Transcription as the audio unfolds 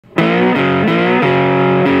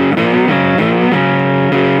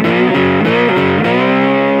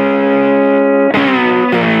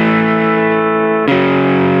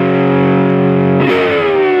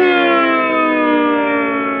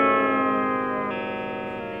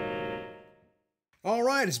All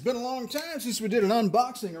right, it's been a long time since we did an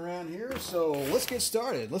unboxing around here, so let's get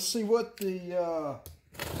started. Let's see what the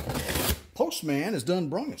postman has done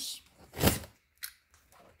brung us.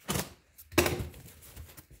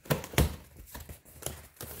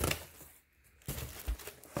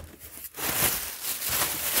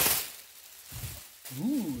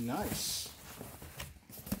 Ooh, nice.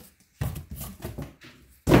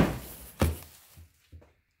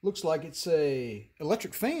 Looks like it's a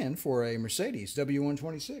electric fan for a Mercedes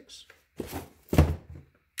W126.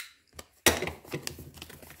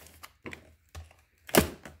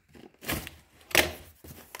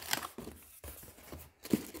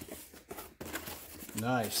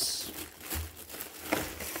 Nice.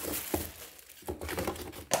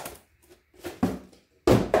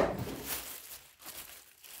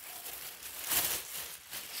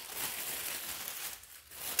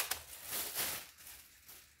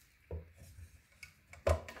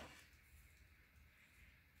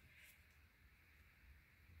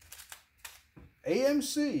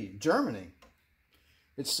 AMC, Germany.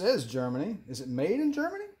 It says Germany. Is it made in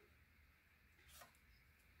Germany?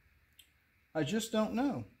 I just don't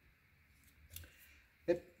know.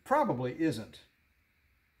 It probably isn't.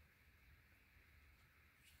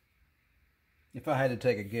 If I had to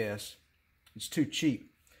take a guess, it's too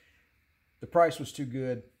cheap. The price was too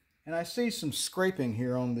good. And I see some scraping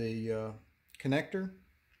here on the connector.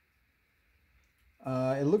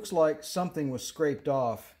 It looks like something was scraped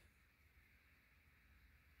off.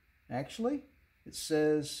 Actually, it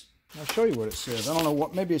says, I'll show you what it says. I don't know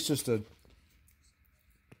what, maybe it's just a,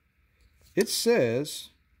 it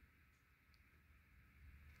says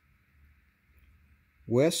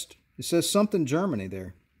West, it says something Germany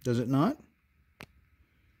there. Does it not?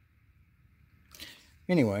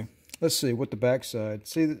 Anyway, let's see what the backside,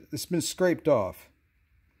 see, it's been scraped off.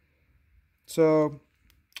 So,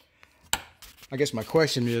 I guess my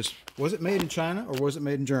question is, was it made in China or was it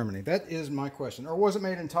made in Germany? That is my question. Or was it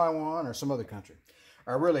made in Taiwan or some other country?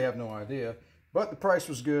 I really have no idea. But the price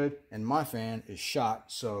was good and my fan is shot.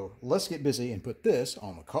 So let's get busy and put this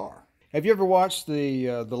on the car. Have you ever watched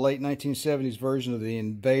the late 1970s version of The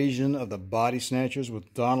Invasion of the Body Snatchers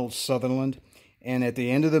with Donald Sutherland? And at the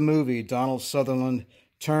end of the movie, Donald Sutherland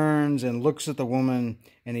turns and looks at the woman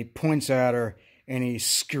and he points at her. And he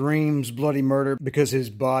screams bloody murder because his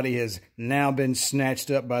body has now been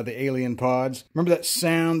snatched up by the alien pods. Remember that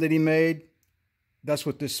sound that he made? That's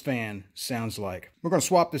what this fan sounds like. We're going to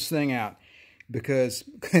swap this thing out because,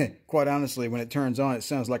 quite honestly, when it turns on, it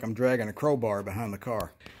sounds like I'm dragging a crowbar behind the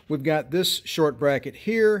car. We've got this short bracket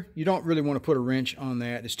here. You don't really want to put a wrench on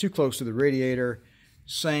that. It's too close to the radiator.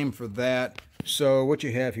 Same for that. So what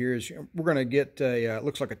you have here is we're going to get a, it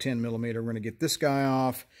looks like a 10 millimeter. We're going to get this guy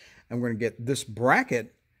off. And we're going to get this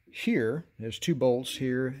bracket here. There's two bolts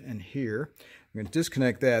here and here. We're going to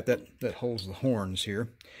disconnect that. That holds the horns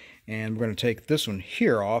here. And we're going to take this one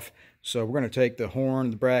here off. So we're going to take the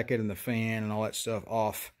horn, the bracket, and the fan and all that stuff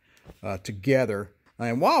off together.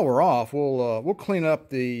 And while we're off, we'll clean up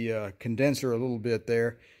the condenser a little bit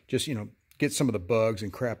there. Just, you know, get some of the bugs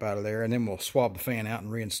and crap out of there. And then we'll swap the fan out and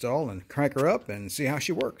reinstall and crank her up and see how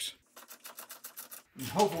she works. And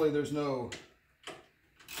hopefully there's no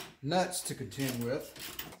nuts to contend with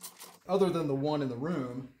other than the one in the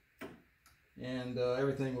room, and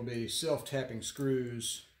everything will be self-tapping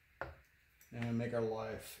screws and make our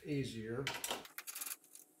life easier.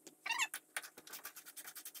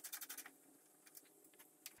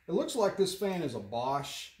 It looks like this fan is a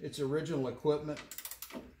Bosch. It's original equipment,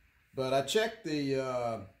 but I checked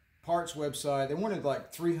the parts website. They wanted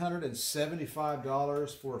like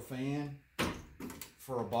 $375 for a fan,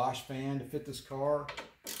 for a Bosch fan to fit this car.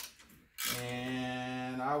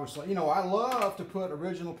 And I was like, you know, I love to put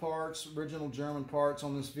original parts, original German parts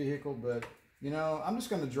on this vehicle, but, you know, I'm just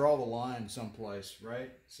going to draw the line someplace, right?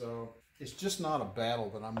 So it's just not a battle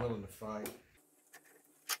that I'm willing to fight.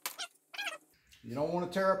 You don't want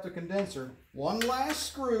to tear up the condenser. One last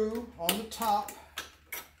screw on the top.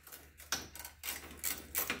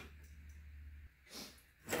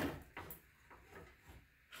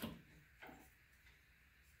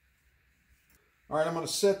 All right, I'm going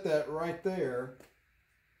to set that right there,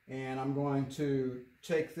 and I'm going to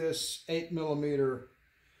take this 8 millimeter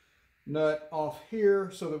nut off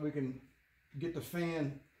here so that we can get the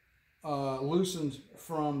fan loosened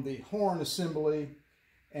from the horn assembly,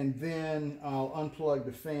 and then I'll unplug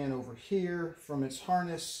the fan over here from its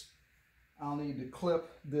harness. I'll need to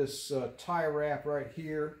clip this tie wrap right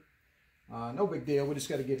here. No big deal, we just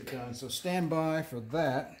got to get it done, so stand by for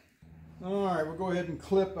that. All right, we'll go ahead and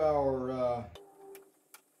clip our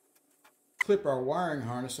wiring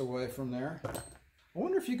harness away from there. I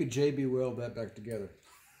wonder if you could JB weld that back together.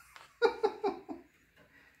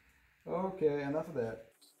 Okay, enough of that.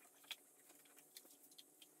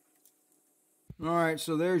 All right,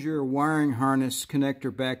 so there's your wiring harness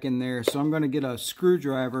connector back in there. So I'm going to get a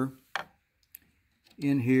screwdriver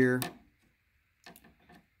in here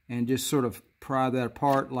and just sort of pry that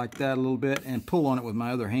apart like that a little bit and pull on it with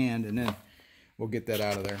my other hand, and then we'll get that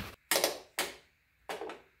out of there.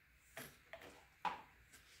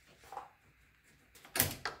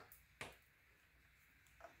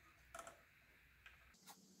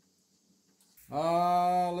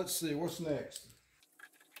 Let's see, what's next?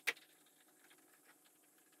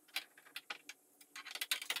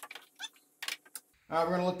 All right,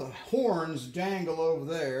 we're going to let the horns dangle over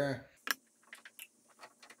there.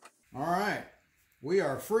 All right, we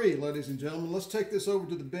are free, ladies and gentlemen. Let's take this over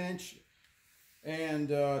to the bench and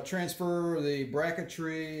transfer the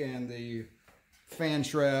bracketry and the fan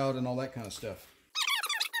shroud and all that kind of stuff.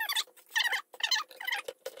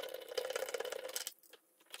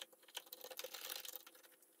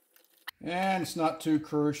 And it's not too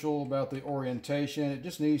crucial about the orientation. It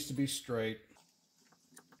just needs to be straight.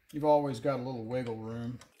 You've always got a little wiggle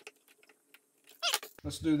room.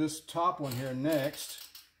 Let's do this top one here next.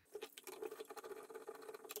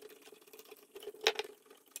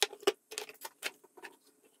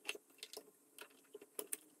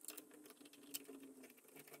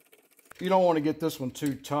 You don't want to get this one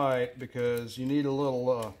too tight because you need a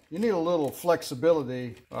little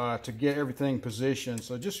flexibility to get everything positioned.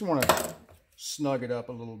 So just want to snug it up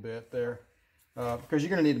a little bit there because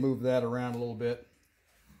you're going to need to move that around a little bit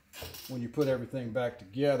when you put everything back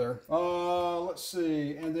together. Let's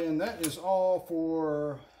see, and then that is all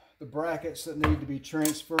for the brackets that need to be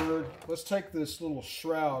transferred. Let's take this little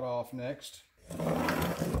shroud off next.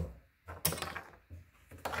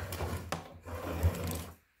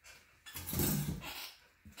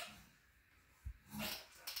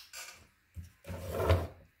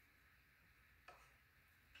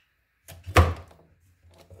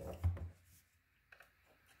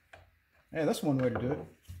 Hey, that's one way to do it.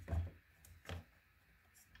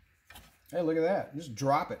 Hey, look at that. Just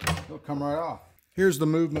drop it. It'll come right off. Here's the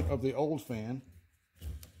movement of the old fan.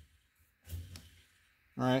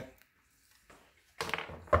 All right.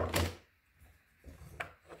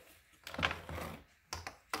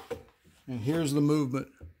 And here's the movement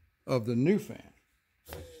of the new fan.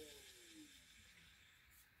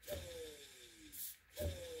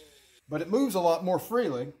 But it moves a lot more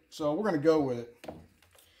freely, so we're going to go with it.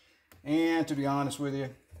 And to be honest with you,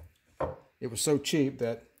 it was so cheap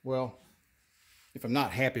that, well, if I'm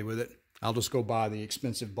not happy with it, I'll just go buy the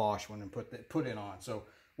expensive Bosch one and put it on. So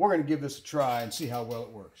we're going to give this a try and see how well it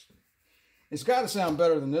works. It's got to sound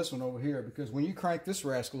better than this one over here, because when you crank this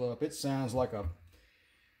rascal up, it sounds like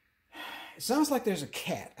there's a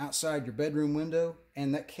cat outside your bedroom window,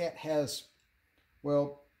 and that cat has,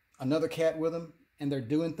 well, another cat with them, and they're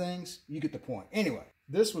doing things. You get the point. Anyway,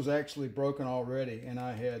 this was actually broken already, and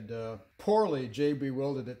I had poorly JB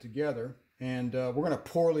welded it together, and we're going to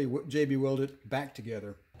poorly JB weld it back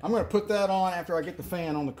together. I'm going to put that on after I get the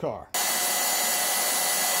fan on the car.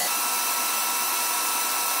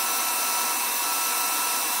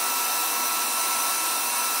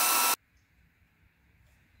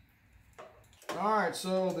 All right,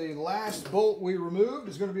 so the last bolt we removed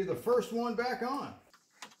is going to be the first one back on.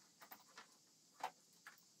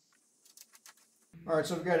 All right,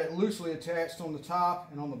 so we've got it loosely attached on the top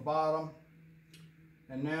and on the bottom.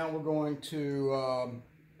 And now we're going to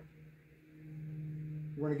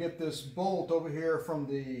get this bolt over here from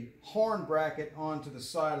the horn bracket onto the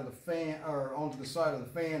side of the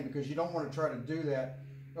fan, because you don't want to try to do that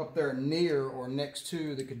up there near or next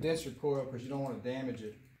to the condenser coil, because you don't want to damage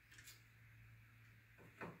it.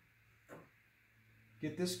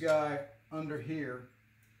 Get this guy under here.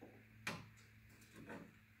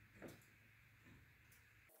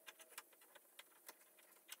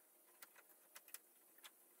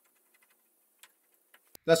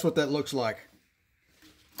 That's what that looks like.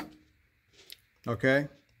 Okay?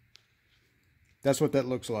 That's what that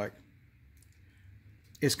looks like.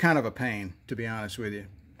 It's kind of a pain, to be honest with you.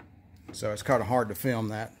 So it's kind of hard to film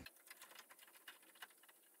that.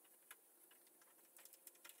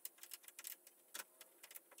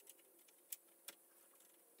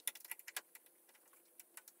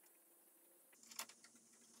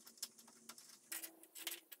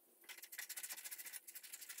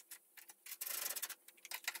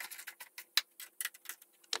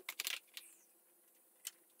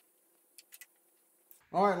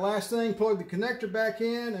 All right, last thing, plug the connector back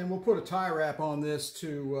in, and we'll put a tie wrap on this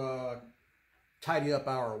to tidy up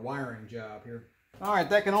our wiring job here. All right,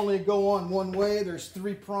 that can only go on one way. There's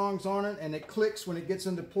 3 prongs on it, and it clicks when it gets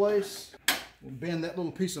into place. We'll bend that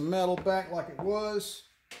little piece of metal back like it was.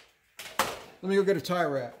 Let me go get a tie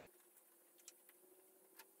wrap.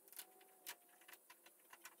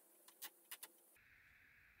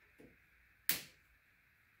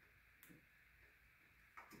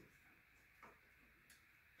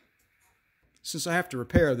 Since I have to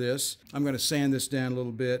repair this, I'm going to sand this down a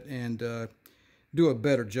little bit and do a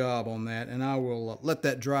better job on that, and I will let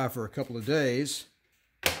that dry for a couple of days.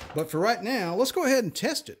 But for right now, let's go ahead and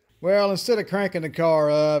test it. Well, instead of cranking the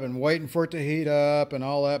car up and waiting for it to heat up and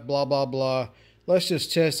all that blah blah blah, let's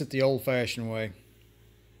just test it the old-fashioned way.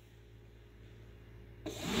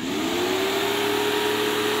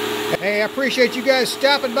 Hey, I appreciate you guys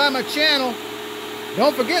stopping by my channel.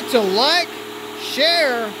 Don't forget to like,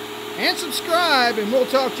 share, and subscribe, and we'll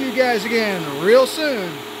talk to you guys again real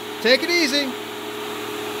soon. Take it easy.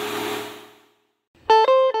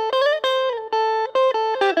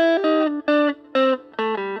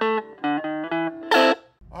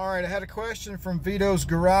 All right, I had a question from Vito's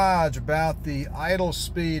Garage about the idle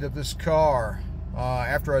speed of this car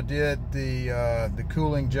after I did the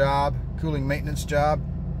cooling maintenance job.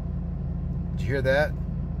 Did you hear that?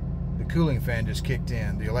 The cooling fan just kicked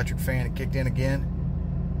in. The electric fan kicked in again.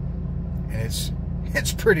 And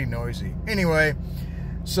it's pretty noisy. Anyway,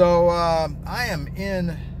 so I am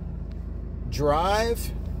in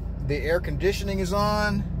drive. The air conditioning is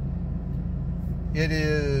on. It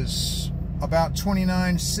is about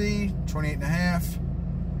 29°C,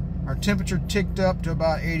 28.5. Our temperature ticked up to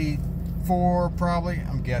about 84 probably,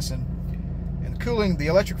 I'm guessing. And the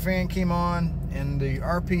electric fan came on, and the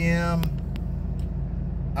RPM,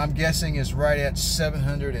 I'm guessing, is right at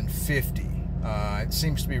 750. It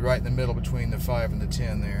seems to be right in the middle between the 5 and the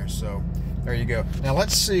 10 there, so there you go. Now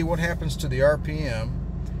let's see what happens to the RPM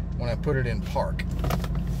when I put it in park.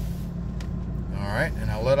 Alright,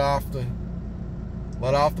 and I let off the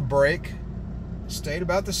brake. Stayed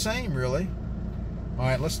about the same, really.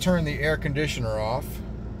 Alright, let's turn the air conditioner off.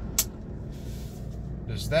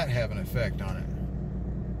 Does that have an effect on it?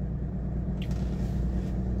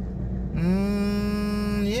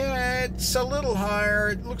 Yeah, it's a little higher.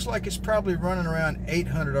 It looks like it's probably running around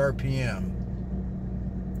 800 RPM.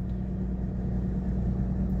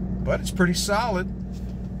 But it's pretty solid.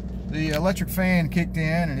 The electric fan kicked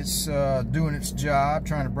in and it's doing its job,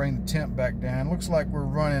 trying to bring the temp back down. Looks like we're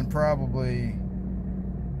running probably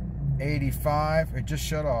 85. It just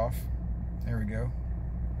shut off. There we go.